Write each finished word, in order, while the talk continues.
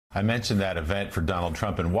I mentioned that event for Donald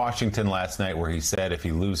Trump in Washington last night where he said if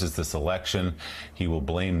he loses this election, he will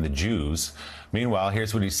blame the Jews. Meanwhile,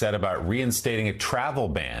 here's what he said about reinstating a travel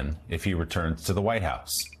ban if he returns to the White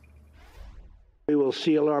House. We will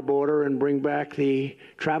seal our border and bring back the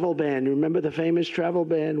travel ban. Remember the famous travel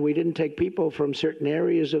ban? We didn't take people from certain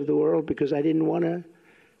areas of the world because I didn't want to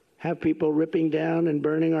have people ripping down and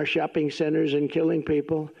burning our shopping centers and killing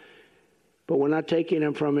people. But we're not taking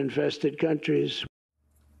them from infested countries.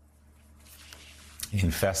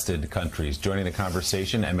 Infested countries. Joining the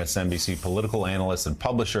conversation, MSNBC political analyst and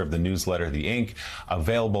publisher of the newsletter The Ink,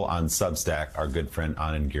 available on Substack, our good friend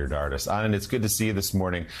Anand Giridharadas. Anand, it's good to see you this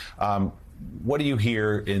morning. What do you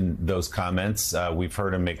hear in those comments? We've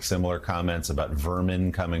heard him make similar comments about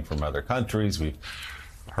vermin coming from other countries. We've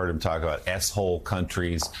heard him talk about S-hole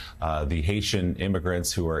countries. The Haitian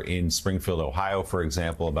immigrants who are in Springfield, Ohio, for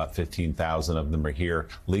example, about 15,000 of them are here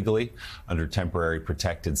legally under temporary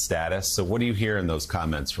protected status. So what do you hear in those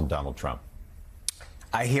comments from Donald Trump?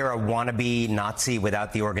 I hear a wannabe Nazi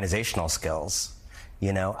without the organizational skills.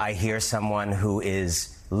 You know, I hear someone who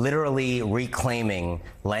is literally reclaiming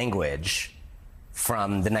language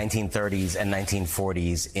from the 1930s and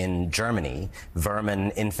 1940s in Germany,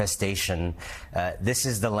 vermin, infestation. This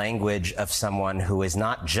is the language of someone who is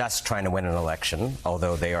not just trying to win an election,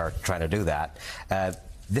 although they are trying to do that.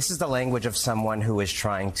 This is the language of someone who is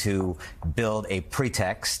trying to build a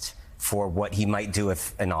pretext for what he might do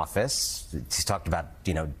if in office. He's talked about,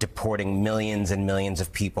 you know, deporting millions and millions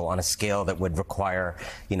of people on a scale that would require,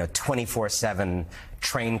 you know, 24/7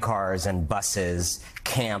 train cars and buses,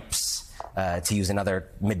 camps, to use another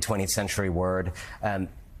mid-20th century word.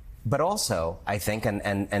 But also, I think,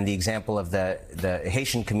 and the example of the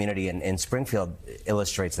Haitian community in Springfield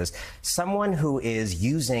illustrates this, someone who is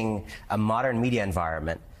using a modern media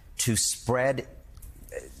environment to spread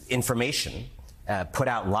information, put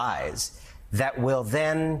out lies, that will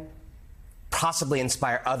then possibly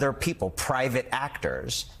inspire other people, private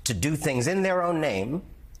actors, to do things in their own name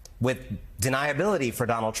with deniability for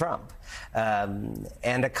Donald Trump,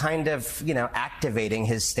 and a kind of, you know, activating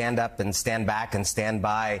his stand up and stand back and stand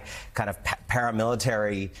by kind of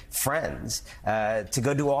paramilitary friends to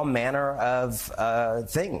go do all manner of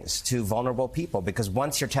things to vulnerable people. Because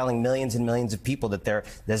once you're telling millions and millions of people that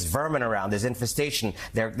there's vermin around, there's infestation,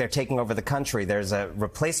 they're taking over the country, there's a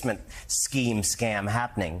replacement scam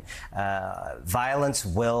happening, violence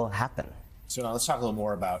will happen. So now let's talk a little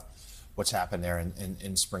more about what's happened there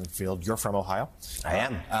in Springfield. You're from Ohio. I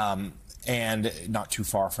am. And not too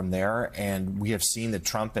far from there. And we have seen that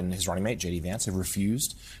Trump and his running mate, JD Vance, have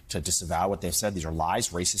refused to disavow what they've said. These are lies,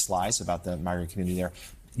 racist lies about the migrant community there.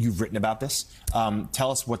 You've written about this.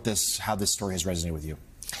 Tell us how this story has resonated with you.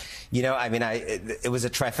 You know, I mean, it was a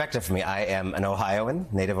trifecta for me. I am an Ohioan,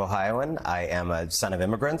 native Ohioan. I am a son of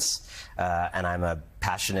immigrants, and I'm a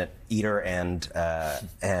passionate eater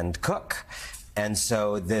and cook. And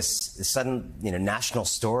so this sudden, you know, national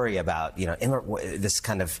story about, you know, this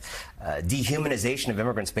kind of dehumanization of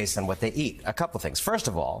immigrants based on what they eat. A couple things. First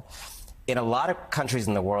of all, in a lot of countries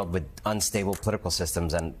in the world with unstable political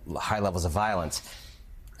systems and high levels of violence,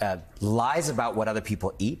 lies about what other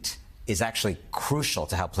people eat is actually crucial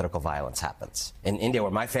to how political violence happens. In India,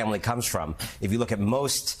 where my family comes from, if you look at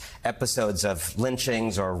most episodes of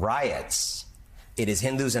lynchings or riots, it is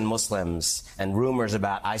Hindus and Muslims and rumors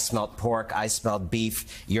about I smelled pork, I smelled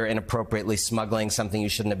beef, you're inappropriately smuggling something you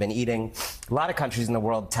shouldn't have been eating. A lot of countries in the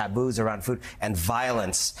world, taboos around food and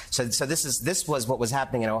violence. So this was what was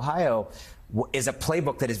happening in Ohio, is a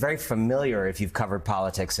playbook that is very familiar if you've covered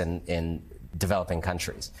politics in developing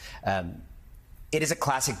countries. It is a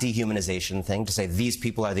classic dehumanization thing to say these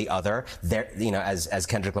people are the other. They're, you know, as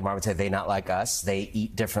Kendrick Lamar would say, they not like us. They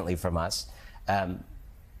eat differently from us.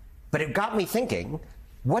 But it got me thinking,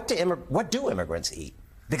 what do immigrants eat?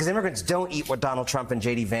 Because immigrants don't eat what Donald Trump and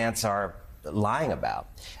JD Vance are lying about.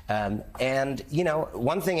 And, you know,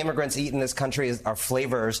 one thing immigrants eat in this country are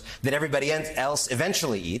flavors that everybody else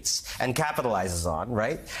eventually eats and capitalizes on,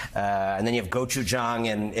 right? And then you have gochujang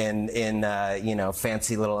in you know,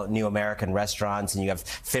 fancy little new American restaurants, and you have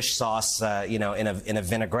fish sauce, you know, in a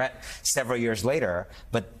vinaigrette several years later.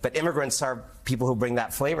 But immigrants are people who bring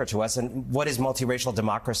that flavor to us. And what is multiracial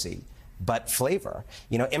democracy but flavor?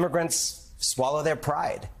 You know, immigrants swallow their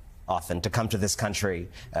pride often to come to this country,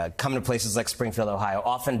 come to places like Springfield, Ohio,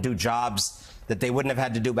 often do jobs that they wouldn't have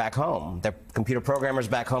had to do back home. They're computer programmers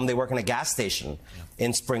back home. They work in a gas station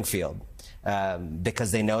in Springfield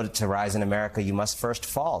because they know that to rise in America, you must first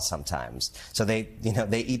fall sometimes. So they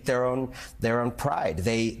eat their own pride.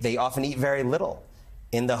 They often eat very little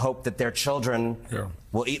in the hope that their children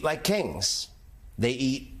will eat like kings. They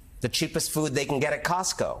eat the cheapest food they can get at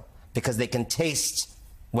Costco because they can taste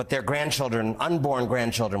what their grandchildren, unborn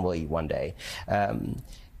grandchildren, will eat one day. And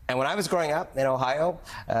when I was growing up in Ohio,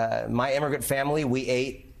 my immigrant family, we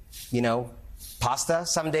ate, pasta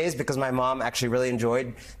some days because my mom actually really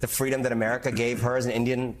enjoyed the freedom that America gave her as an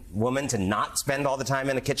Indian woman to not spend all the time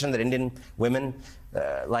in the kitchen that Indian women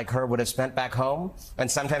like her would have spent back home. And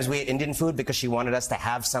sometimes we ate Indian food because she wanted us to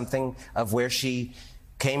have something of where she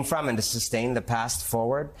came from and to sustain the past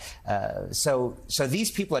forward. So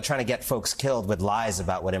these people are trying to get folks killed with lies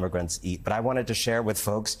about what immigrants eat. But I wanted to share with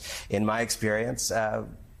folks, in my experience,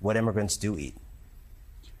 what immigrants do eat.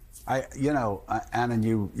 Anand,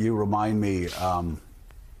 you remind me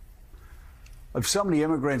of so many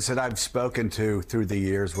immigrants that I've spoken to through the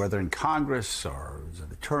years, whether in Congress or as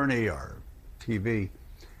an attorney or TV.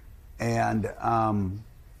 And, I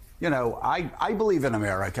believe in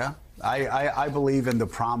America. I believe in the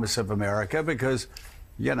promise of America because,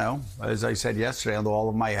 as I said yesterday on the wall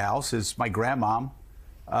of my house is my grandmom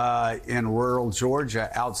in rural Georgia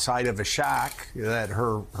outside of a shack that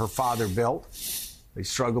her father built. They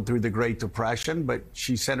struggled through the Great Depression, but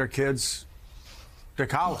she sent her kids to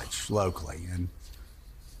college locally,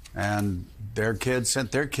 and their kids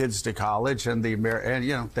sent their kids to college, and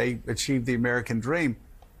they achieved the American dream,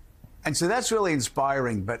 and so that's really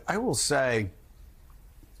inspiring. But I will say,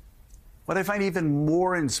 what I find even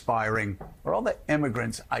more inspiring are all the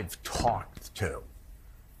immigrants I've talked to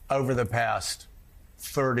over the past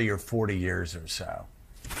 30 or 40 years or so.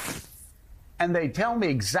 And they tell me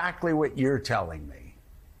exactly what you're telling me,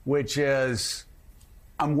 which is,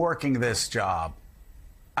 I'm working this job.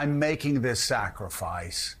 I'm making this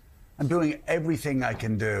sacrifice. I'm doing everything I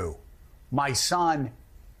can do. My son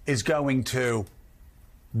is going to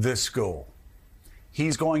this school.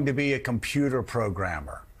 He's going to be a computer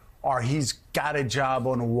programmer, or he's got a job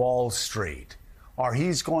on Wall Street, or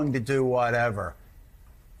he's going to do whatever.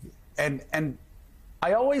 And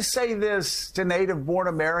I always say this to native-born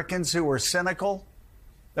Americans who are cynical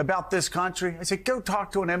about this country. I say, go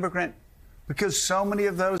talk to an immigrant, because so many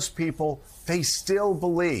of those people, they still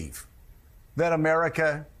believe that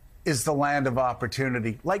America is the land of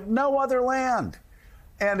opportunity like no other land.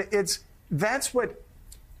 And it's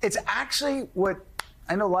actually what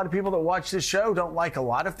I know a lot of people that watch this show don't like a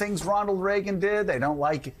lot of things Ronald Reagan did. They don't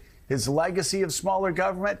like his legacy of smaller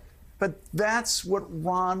government. But that's what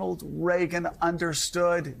Ronald Reagan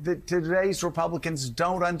understood that today's Republicans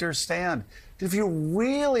don't understand. If you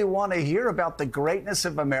really want to hear about the greatness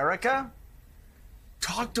of America,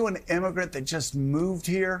 talk to an immigrant that just moved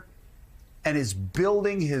here and is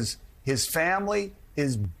building his family,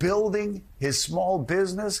 is building his small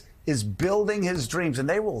business, is building his dreams, and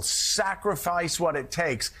they will sacrifice what it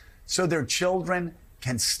takes so their children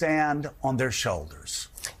can stand on their shoulders.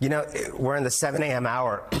 We're in the 7 a.m.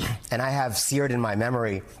 hour, and I have seared in my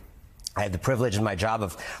memory, I have the privilege in my job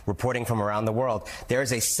of reporting from around the world. There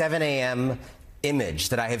is a 7 a.m. image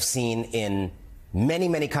that I have seen in many,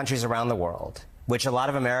 many countries around the world, which a lot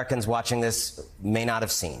of Americans watching this may not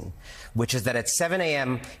have seen, which is that at 7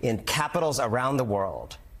 a.m. in capitals around the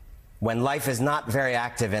world, when life is not very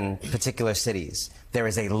active in particular cities, there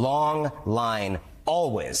is a long line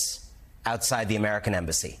always outside the American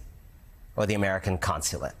embassy or the American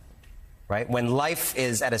consulate, right? When life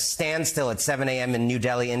is at a standstill at 7 a.m. in New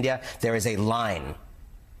Delhi, India, there is a line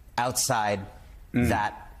outside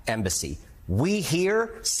that embassy. We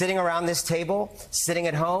here, sitting around this table, sitting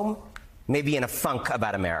at home, may be in a funk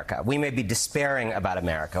about America. We may be despairing about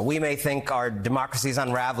America. We may think our democracy is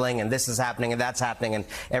unraveling and this is happening and that's happening and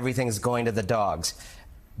everything's going to the dogs.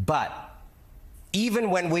 But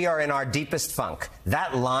even when we are in our deepest funk,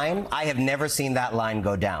 that line, I have never seen that line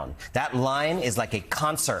go down. That line is like a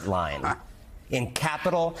concert line in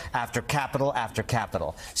capital after capital after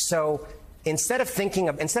capital. So instead of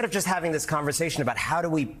just having this conversation about how do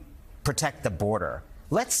we protect the border,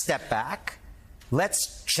 let's step back.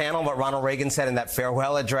 Let's channel what Ronald Reagan said in that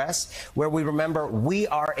farewell address, where we remember we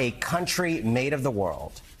are a country made of the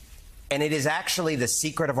world. And it is actually the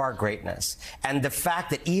secret of our greatness. And the fact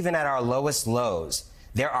that even at our lowest lows,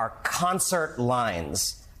 there are concert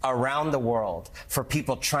lines around the world for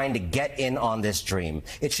people trying to get in on this dream.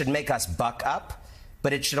 It should make us buck up,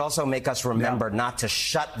 but it should also make us remember not to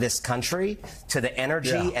shut this country to the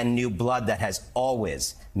energy and new blood that has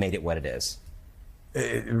always made it what it is.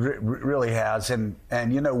 It really has. And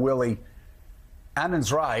Willie,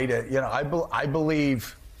 Anand's right. I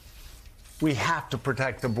believe we have to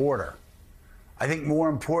protect the border. I think more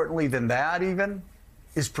importantly than that even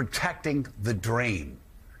is protecting the dream,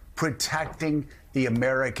 protecting the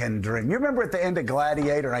American dream. You remember at the end of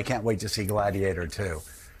Gladiator, and I can't wait to see Gladiator 2.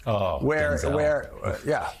 Oh, where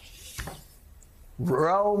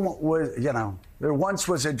Rome was, there once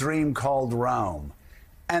was a dream called Rome.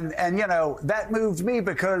 And that moved me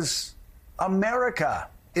because America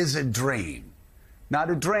is a dream. Not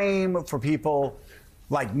a dream for people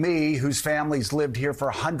like me whose families lived here for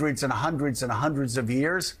hundreds and hundreds and hundreds of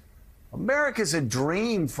years. America's a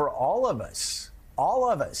dream for all of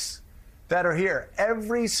us that are here,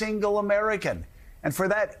 every single American. And for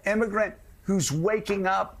that immigrant who's waking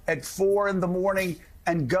up at 4 in the morning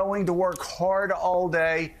and going to work hard all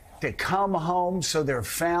day to come home so their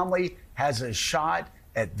family has a shot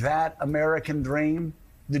at that American dream,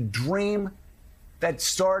 the dream that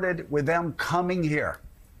started with them coming here.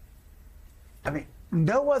 I mean,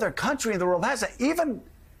 no other country in the world has that. Even,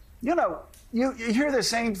 you hear the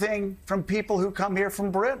same thing from people who come here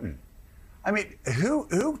from Britain. I mean,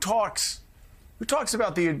 who talks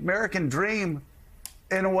about the American dream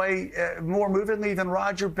in a way more movingly than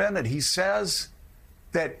Roger Bennett? He says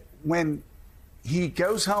that when he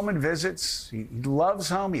goes home and visits, he loves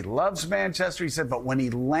home, he loves Manchester. He said, but when he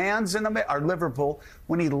lands in Liverpool,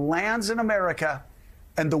 when he lands in America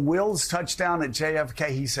and the wheels touch down at JFK,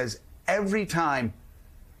 he says every time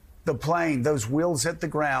the plane, those wheels hit the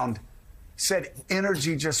ground, said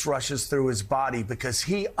energy just rushes through his body because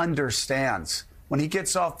he understands when he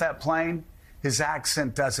gets off that plane, his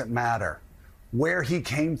accent doesn't matter. Where he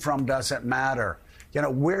came from doesn't matter.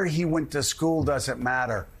 Where he went to school doesn't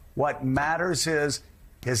matter. What matters is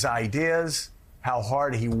his ideas, how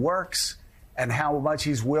hard he works, and how much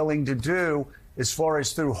he's willing to do as far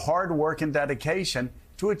as through hard work and dedication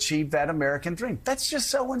to achieve that American dream. That's just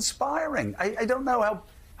so inspiring. I don't know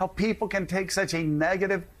how people can take such a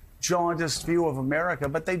negative, jaundiced view of America,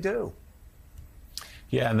 but they do.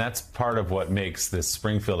 Yeah, and that's part of what makes this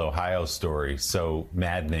Springfield, Ohio story so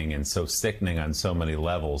maddening and so sickening on so many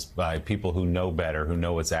levels by people who know better, who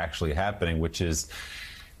know what's actually happening, which is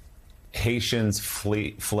Haitians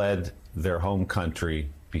fled their home country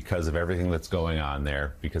because of everything that's going on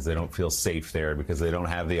there, because they don't feel safe there, because they don't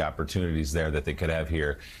have the opportunities there that they could have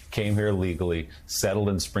here, came here legally, settled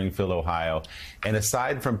in Springfield, Ohio. And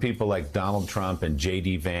aside from people like Donald Trump and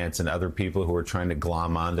JD Vance and other people who are trying to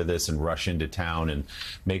glom onto this and rush into town and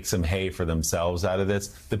make some hay for themselves out of this,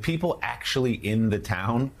 the people actually in the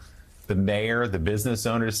town, the mayor, the business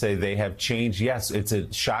owners say they have changed. Yes, it's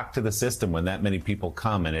a shock to the system when that many people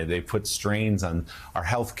come and they put strains on our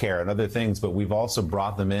health care and other things, but we've also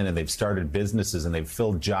brought them in and they've started businesses and they've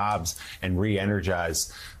filled jobs and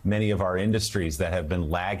re-energized many of our industries that have been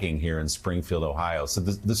lagging here in Springfield, Ohio. So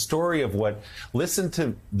the story of listen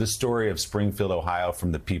to the story of Springfield, Ohio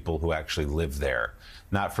from the people who actually live there,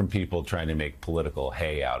 not from people trying to make political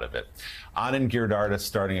hay out of it. Anand Giridharadas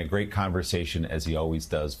starting a great conversation as he always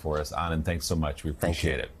does for us. Anand, thanks so much. We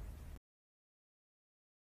appreciate it.